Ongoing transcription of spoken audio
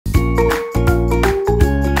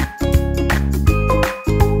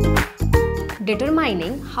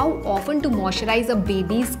Determining how often to moisturize a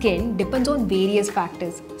baby's skin depends on various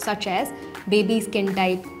factors such as baby skin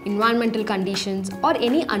type, environmental conditions, or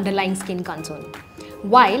any underlying skin concern.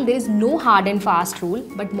 While there is no hard and fast rule,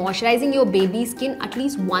 but moisturizing your baby's skin at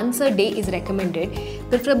least once a day is recommended,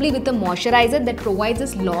 preferably with a moisturizer that provides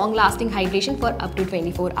this long-lasting hydration for up to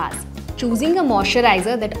 24 hours. Choosing a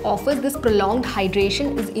moisturizer that offers this prolonged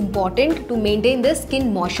hydration is important to maintain the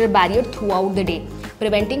skin moisture barrier throughout the day,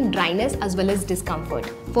 preventing dryness as well as discomfort.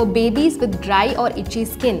 For babies with dry or itchy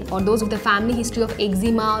skin or those with a family history of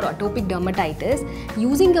eczema or atopic dermatitis,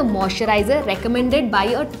 using a moisturizer recommended by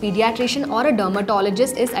a pediatrician or a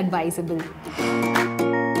dermatologist is advisable.